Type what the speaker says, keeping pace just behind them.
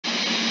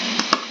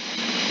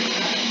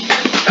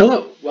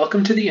Hello,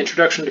 welcome to the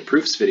Introduction to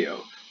Proofs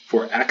video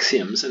for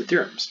Axioms and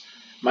Theorems.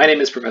 My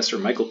name is Professor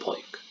Michael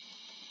Polyuk.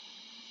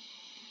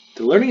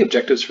 The learning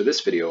objectives for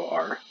this video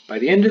are, by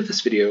the end of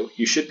this video,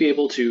 you should be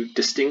able to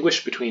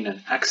distinguish between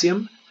an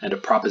axiom and a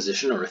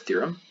proposition or a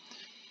theorem,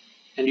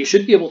 and you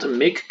should be able to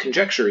make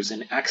conjectures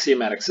in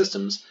axiomatic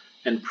systems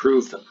and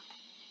prove them.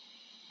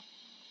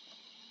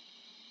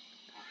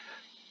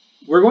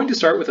 We're going to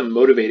start with a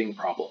motivating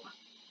problem.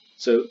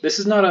 So this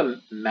is not a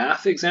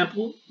math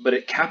example, but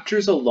it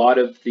captures a lot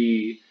of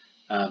the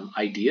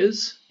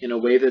ideas in a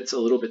way that's a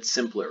little bit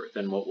simpler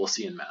than what we'll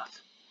see in math.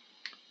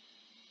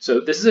 So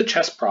this is a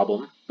chess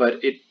problem,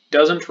 but it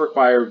doesn't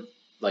require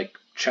like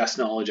chess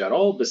knowledge at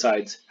all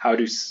besides how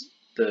do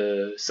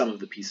some of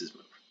the pieces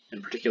move.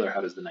 In particular, how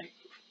does the knight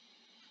move?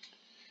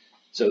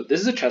 So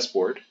this is a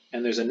chessboard,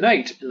 and there's a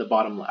knight in the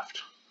bottom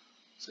left.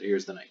 So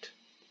here's the knight.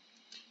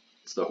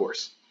 It's the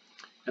horse.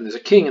 And there's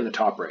a king in the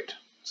top right.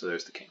 So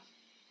there's the king.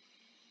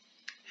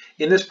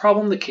 In this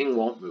problem, the king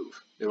won't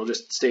move. It'll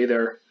just stay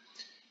there.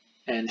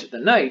 And the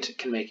knight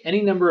can make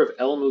any number of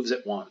L moves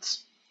at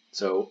once.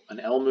 So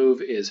an L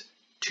move is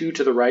 2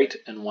 to the right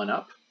and 1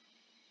 up,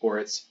 or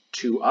it's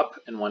 2 up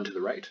and 1 to the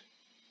right.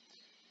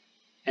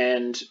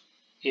 And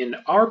in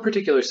our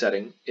particular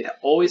setting, it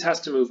always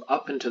has to move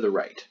up and to the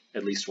right,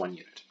 at least 1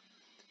 unit.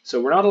 So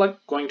we're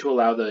not going to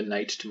allow the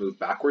knight to move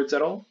backwards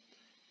at all.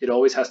 It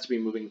always has to be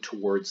moving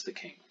towards the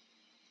king.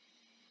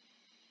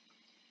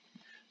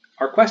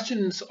 Our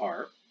questions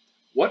are,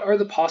 what are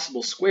the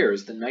possible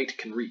squares the knight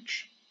can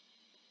reach?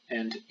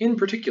 And in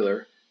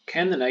particular,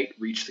 can the knight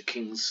reach the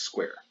king's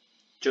square,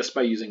 just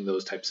by using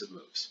those types of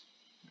moves?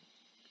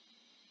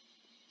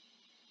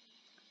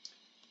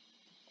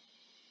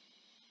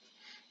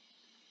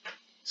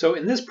 So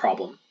in this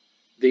problem,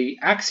 the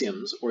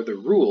axioms, or the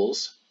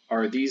rules,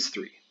 are these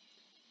three.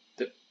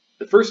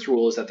 The first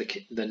rule is that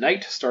the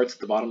knight starts at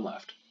the bottom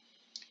left.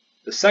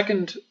 The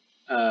second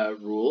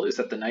rule is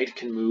that the knight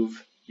can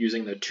move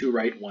using the 2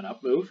 right, 1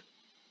 up move.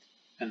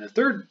 And the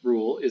third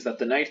rule is that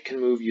the knight can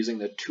move using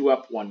the 2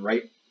 up, 1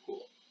 right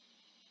rule.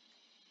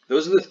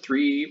 Those are the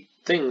three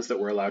things that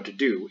we're allowed to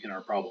do in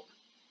our problem.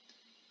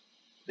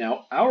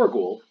 Now, our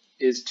goal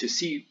is to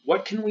see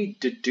what can we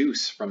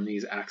deduce from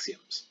these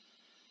axioms.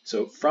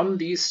 So from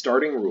these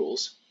starting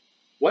rules,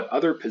 what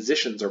other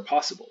positions are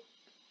possible?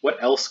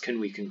 What else can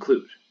we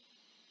conclude?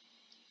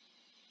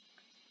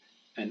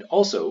 And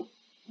also,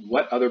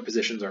 what other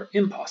positions are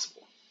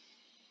impossible?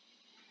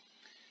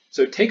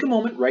 So take a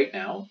moment right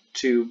now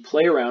to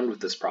play around with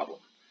this problem.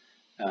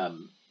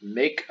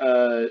 Make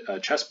a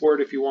chessboard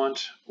if you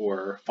want,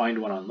 or find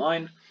one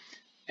online,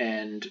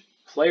 and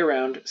play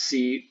around,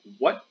 see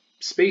what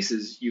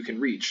spaces you can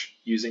reach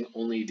using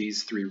only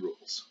these three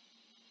rules.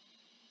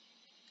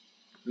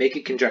 Make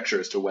a conjecture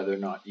as to whether or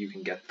not you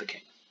can get the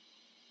king.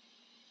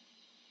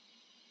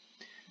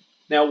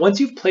 Now, once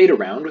you've played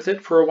around with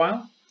it for a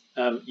while,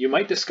 you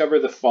might discover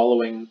the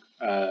following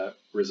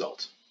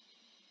result.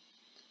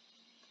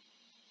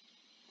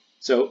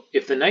 So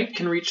if the knight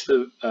can reach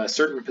the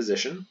certain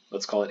position,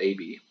 let's call it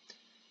AB,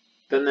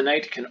 then the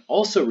knight can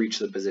also reach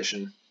the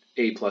position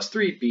A plus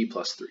 3, B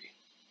plus 3.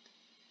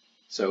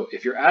 So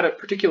if you're at a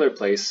particular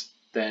place,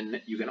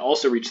 then you can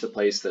also reach the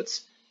place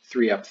that's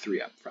 3 up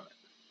from it.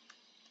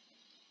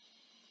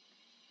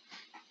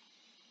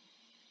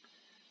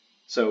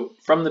 So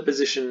from the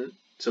position,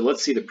 so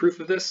let's see the proof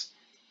of this.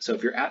 So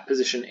if you're at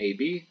position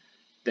AB,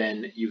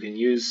 then you can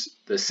use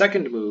the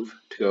second move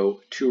to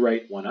go 2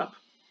 right, 1 up.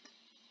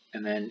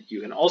 And then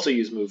you can also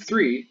use move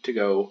 3 to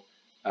go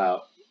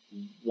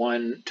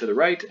 1 to the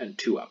right and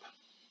 2 up.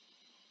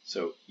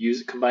 So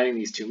combining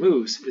these two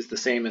moves is the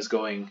same as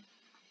going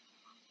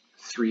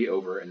 3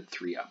 over and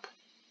 3 up.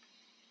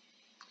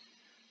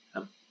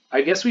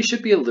 I guess we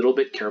should be a little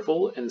bit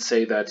careful and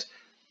say that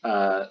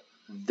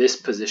this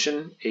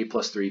position, A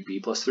plus 3, B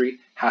plus 3,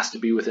 has to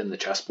be within the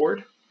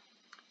chessboard.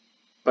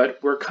 But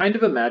we're kind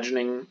of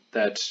imagining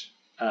that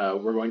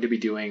we're going to be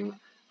doing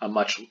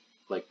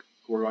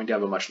we're going to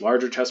have a much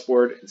larger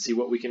chessboard and see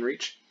what we can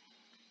reach.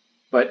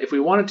 But if we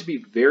wanted to be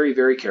very,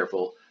 very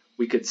careful,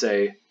 we could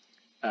say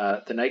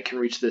the knight can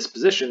reach this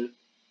position,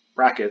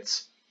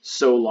 brackets,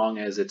 so long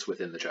as it's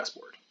within the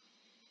chessboard.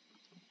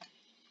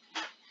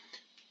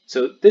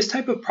 So this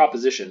type of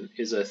proposition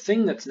is a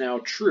thing that's now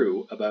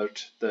true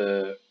about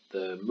the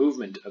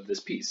movement of this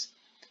piece.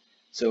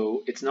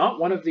 So it's not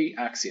one of the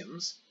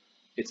axioms.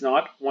 It's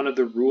not one of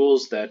the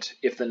rules that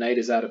if the knight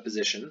is at a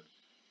position,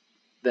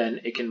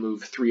 then it can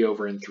move 3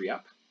 over and 3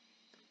 up.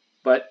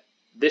 But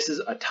this is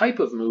a type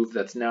of move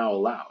that's now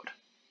allowed.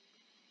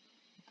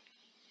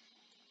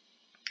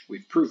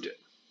 We've proved it.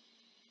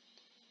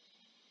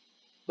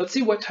 Let's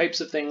see what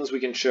types of things we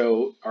can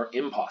show are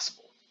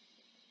impossible.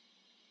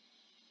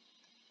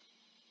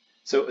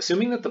 So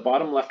assuming that the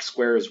bottom left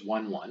square is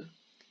 1, 1,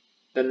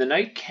 then the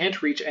knight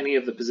can't reach any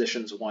of the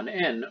positions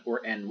 1n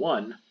or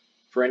n1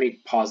 for any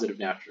positive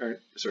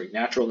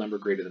natural number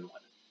greater than 1.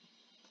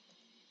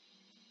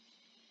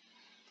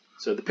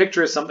 So the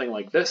picture is something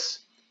like this.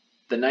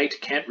 The knight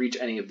can't reach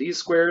any of these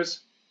squares,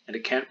 and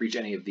it can't reach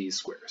any of these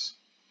squares.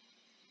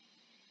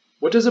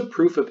 what does a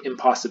proof of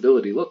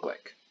impossibility look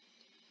like?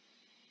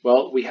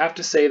 Well, we have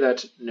to say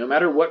that no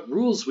matter what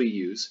rules we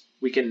use,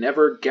 we can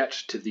never get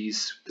to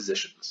these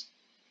positions.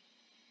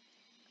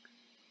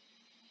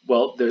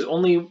 Well, there's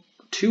only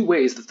two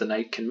ways that the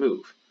knight can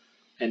move,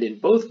 and in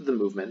both of the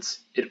movements,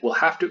 it will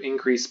have to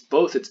increase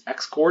both its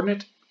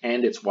x-coordinate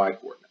and its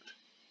y-coordinate.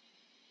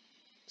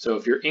 So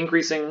if you're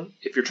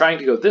trying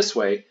to go this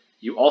way,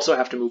 you also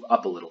have to move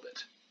up a little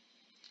bit.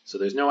 So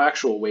there's no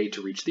actual way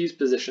to reach these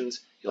positions,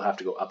 you'll have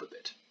to go up a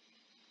bit.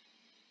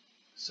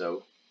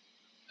 So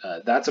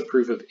that's a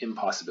proof of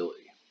impossibility.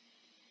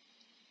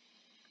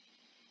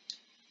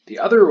 The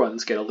other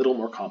ones get a little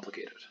more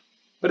complicated,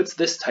 but it's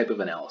this type of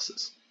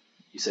analysis.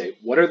 You say,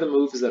 what are the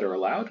moves that are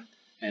allowed,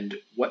 and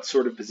what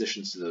sort of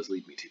positions do those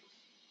lead me to?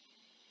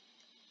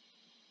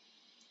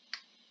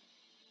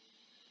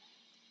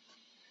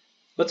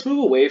 Let's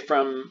move away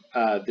from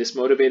this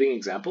motivating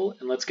example,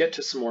 and let's get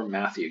to some more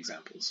mathy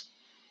examples.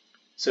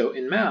 So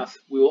in math,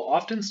 we will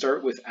often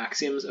start with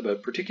axioms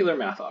about particular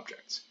math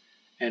objects,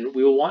 and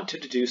we will want to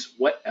deduce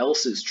what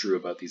else is true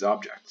about these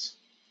objects.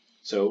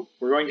 So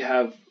we're going to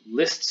have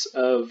lists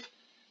of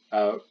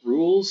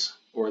rules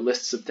or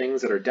lists of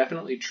things that are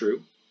definitely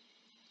true,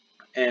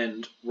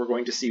 and we're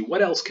going to see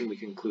what else can we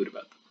conclude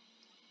about them.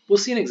 We'll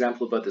see an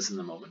example about this in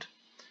a moment,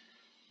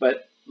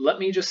 but let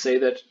me just say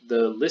that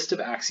the list of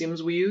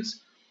axioms we use,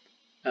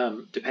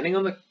 depending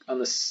on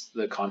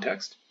the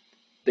context,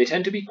 they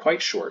tend to be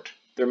quite short.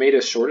 They're made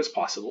as short as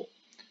possible.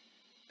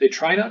 They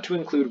try not to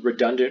include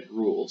redundant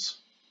rules.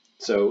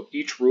 So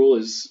each rule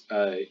is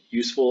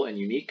useful and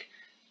unique.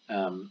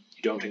 You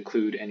don't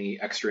include any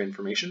extra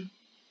information.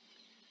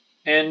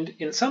 And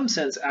in some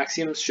sense,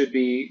 axioms should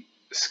be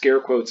scare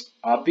quotes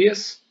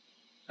obvious,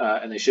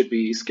 and they should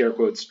be scare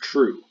quotes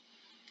true.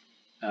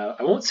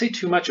 I won't say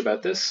too much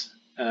about this,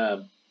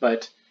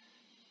 but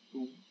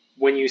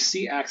when you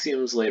see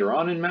axioms later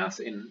on in math,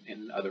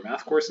 in other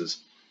math courses,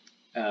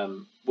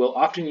 we'll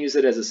often use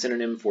it as a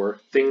synonym for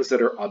things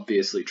that are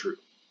obviously true.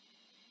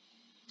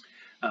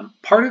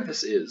 Part of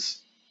this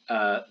is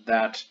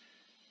that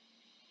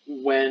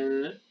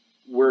when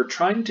we're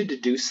trying to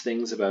deduce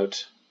things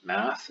about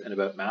math and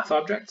about math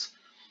objects,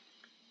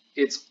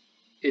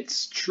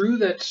 it's true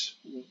that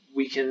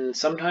we can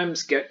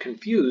sometimes get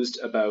confused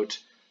about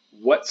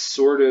what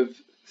sort of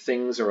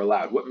things are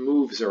allowed, what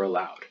moves are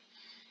allowed.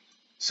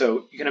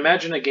 So you can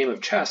imagine a game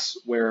of chess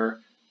where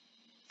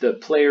the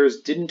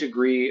players didn't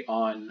agree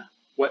on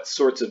what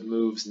sorts of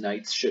moves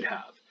knights should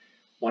have.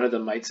 One of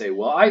them might say,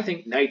 well, I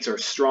think knights are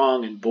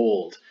strong and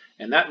bold,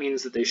 and that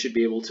means that they should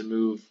be able to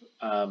move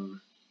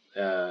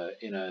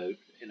in a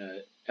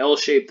L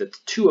shape that's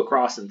 2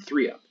 across and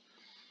 3 up.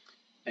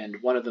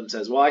 And one of them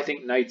says, well, I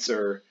think knights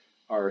are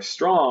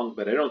strong,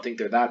 but I don't think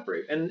they're that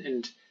brave.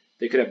 And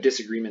they could have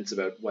disagreements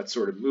about what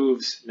sort of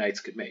moves knights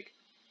could make.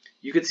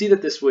 You could see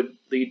that this would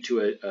lead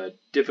to a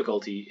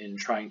difficulty in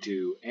trying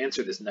to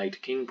answer this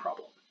knight-king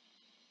problem.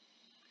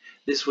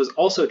 This was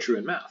also true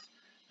in math.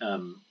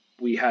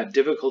 We had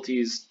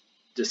difficulties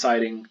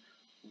deciding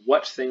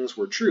what things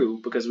were true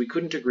because we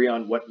couldn't agree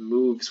on what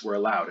moves were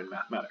allowed in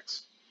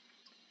mathematics.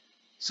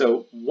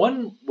 So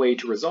one way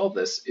to resolve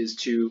this is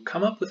to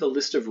come up with a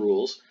list of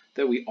rules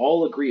that we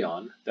all agree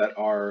on that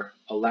are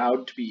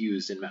allowed to be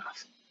used in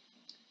math.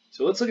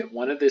 So let's look at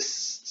one of these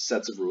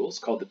sets of rules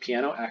called the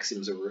piano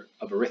axioms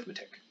of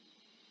arithmetic.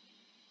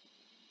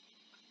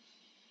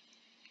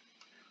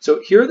 So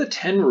here are the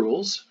 10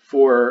 rules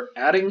for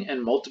adding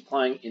and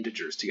multiplying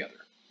integers together.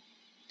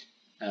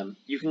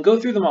 You can go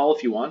through them all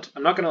if you want.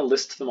 I'm not going to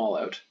list them all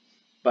out,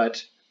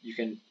 but you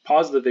can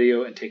pause the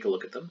video and take a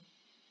look at them.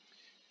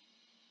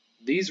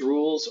 These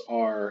rules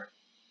are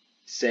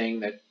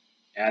saying that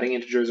adding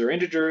integers are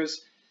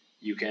integers.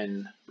 You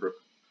can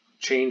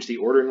change the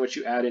order in which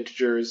you add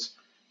integers.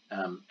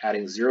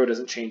 Adding 0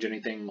 doesn't change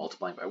anything.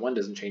 Multiplying by 1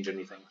 doesn't change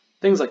anything.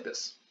 Things like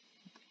this.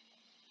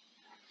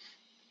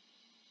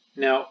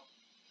 Now,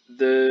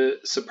 the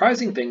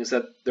surprising thing is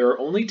that there are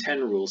only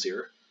 10 rules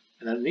here,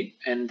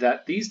 and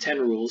that these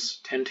 10 rules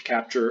tend to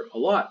capture a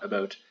lot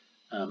about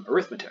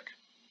arithmetic.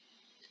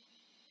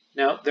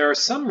 Now, there are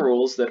some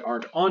rules that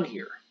aren't on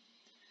here,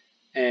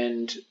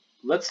 and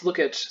let's look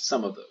at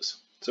some of those.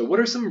 So what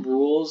are some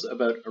rules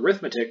about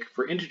arithmetic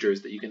for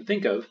integers that you can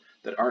think of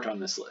that aren't on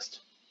this list?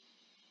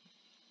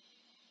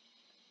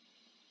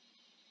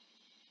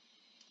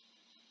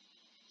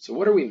 So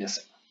what are we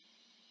missing?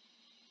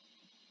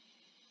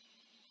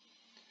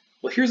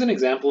 Well, here's an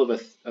example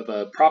of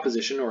a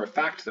proposition or a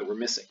fact that we're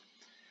missing.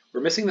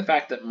 We're missing the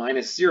fact that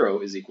minus 0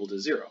 is equal to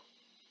 0.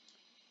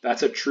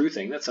 That's a true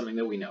thing. That's something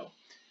that we know.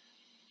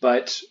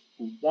 But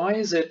why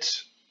is it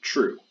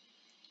true?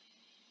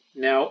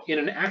 Now, in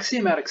an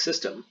axiomatic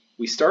system,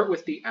 we start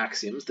with the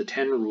axioms, the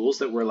 10 rules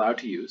that we're allowed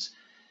to use,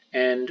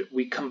 and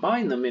we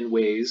combine them in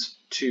ways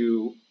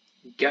to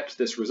get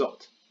this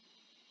result.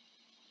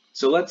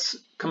 So let's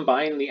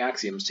combine the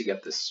axioms to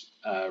get this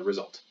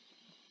result.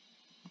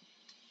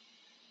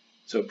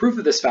 So proof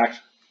of this fact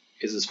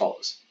is as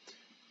follows.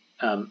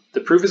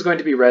 The proof is going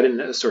to be read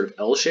in a sort of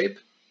L shape.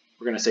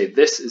 We're going to say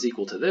this is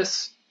equal to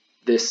this,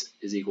 this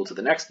is equal to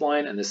the next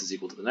line, and this is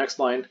equal to the next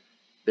line.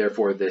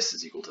 Therefore, this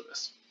is equal to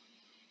this.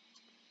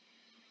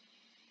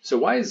 So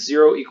why is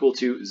 0 equal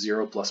to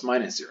 0 plus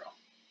minus 0?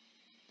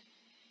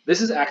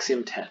 This is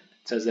axiom 10. It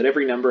says that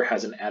every number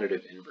has an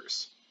additive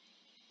inverse.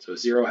 So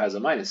 0 has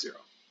a minus 0.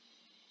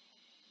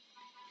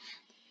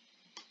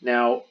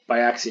 Now, by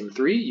axiom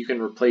 3, you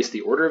can replace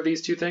the order of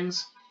these two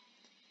things.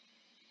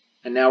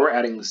 And now we're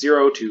adding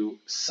 0 to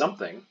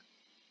something,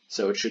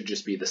 so it should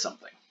just be the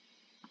something.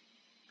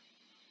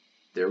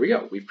 There we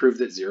go. We've proved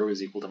that 0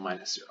 is equal to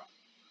minus 0.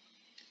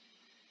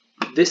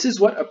 This is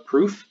what a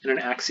proof in an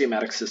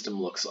axiomatic system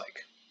looks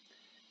like.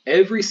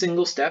 Every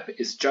single step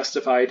is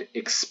justified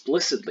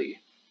explicitly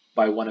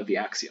by one of the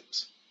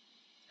axioms.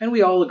 And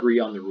we all agree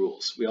on the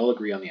rules. We all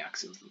agree on the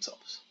axioms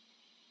themselves.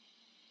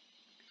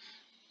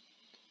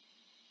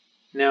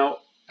 Now,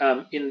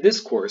 in this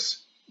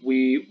course,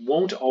 we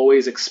won't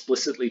always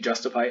explicitly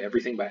justify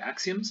everything by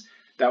axioms.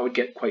 That would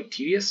get quite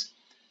tedious,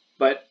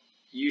 but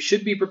you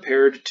should be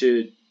prepared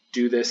to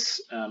do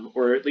this,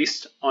 or at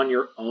least on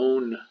your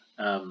own,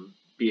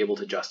 be able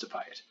to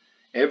justify it.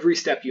 Every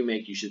step you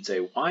make, you should say,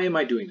 why am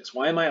I doing this?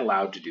 Why am I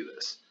allowed to do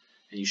this?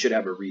 And you should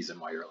have a reason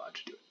why you're allowed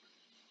to do it.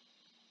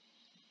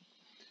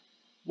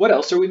 What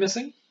else are we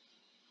missing?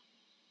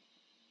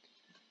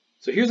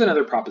 So here's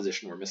another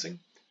proposition we're missing.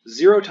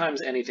 0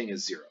 times anything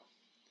is 0.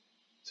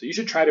 So you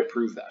should try to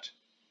prove that.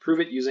 Prove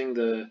it using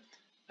the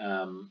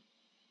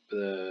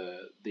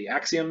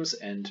axioms,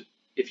 and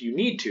if you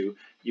need to,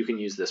 you can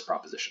use this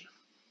proposition.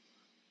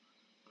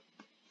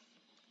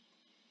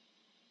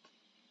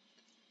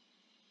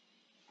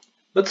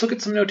 Let's look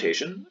at some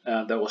notation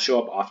that will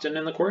show up often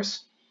in the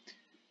course.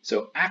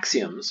 So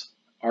axioms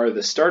are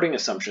the starting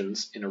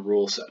assumptions in a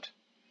rule set.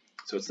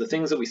 So it's the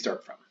things that we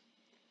start from.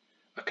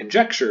 A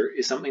conjecture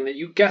is something that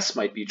you guess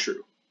might be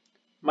true.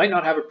 Might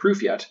not have a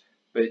proof yet,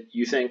 but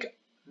you think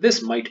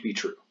this might be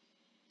true.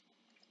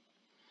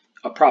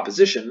 A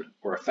proposition,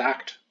 or a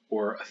fact,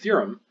 or a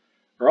theorem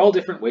are all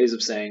different ways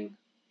of saying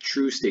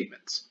true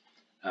statements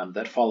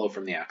that follow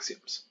from the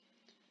axioms.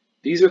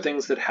 These are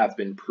things that have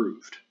been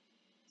proved,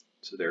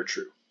 so they're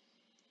true.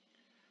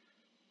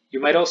 You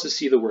might also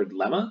see the word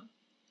lemma.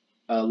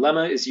 A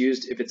lemma is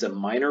used if it's a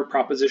minor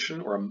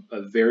proposition or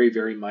a very,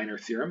 very minor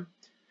theorem.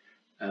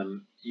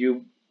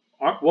 You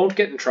won't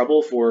get in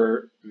trouble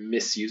for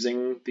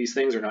misusing these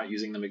things or not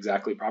using them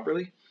exactly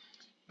properly,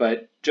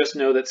 but just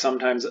know that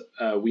sometimes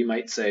we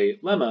might say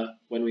lemma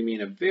when we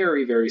mean a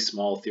very, very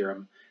small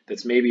theorem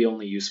that's maybe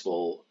only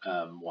useful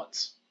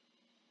once.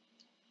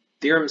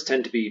 Theorems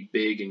tend to be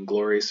big and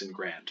glorious and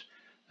grand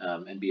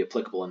and be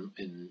applicable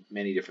in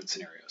many different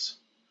scenarios.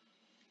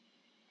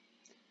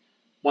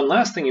 One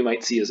last thing you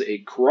might see is a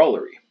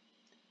corollary.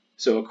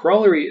 So a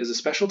corollary is a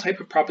special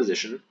type of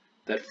proposition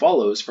that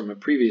follows from a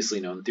previously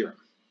known theorem.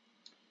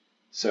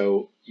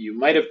 So you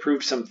might have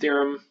proved some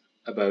theorem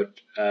about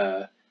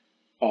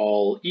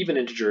all even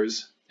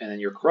integers, and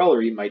then your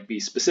corollary might be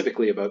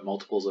specifically about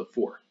multiples of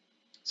 4.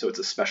 So it's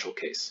a special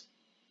case.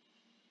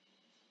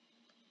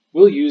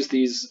 We'll use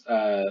these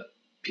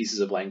pieces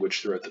of language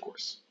throughout the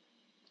course.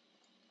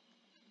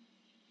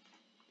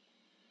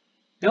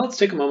 Now let's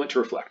take a moment to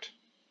reflect.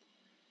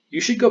 You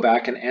should go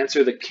back and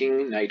answer the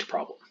king-knight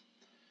problem.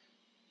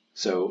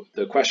 So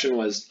the question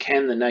was,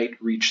 can the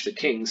knight reach the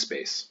king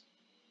space?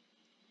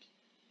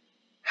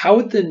 How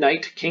would the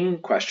knight-king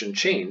question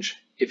change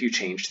if you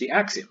changed the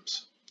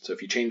axioms? So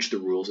if you changed the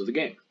rules of the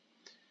game.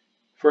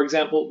 For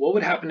example, what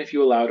would happen if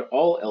you allowed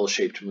all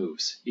L-shaped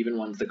moves, even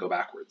ones that go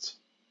backwards?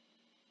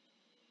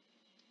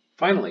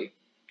 Finally,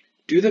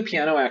 do the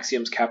piano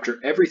axioms capture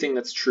everything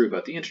that's true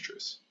about the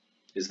integers?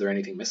 Is there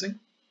anything missing?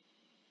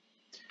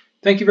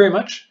 Thank you very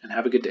much, and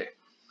have a good day.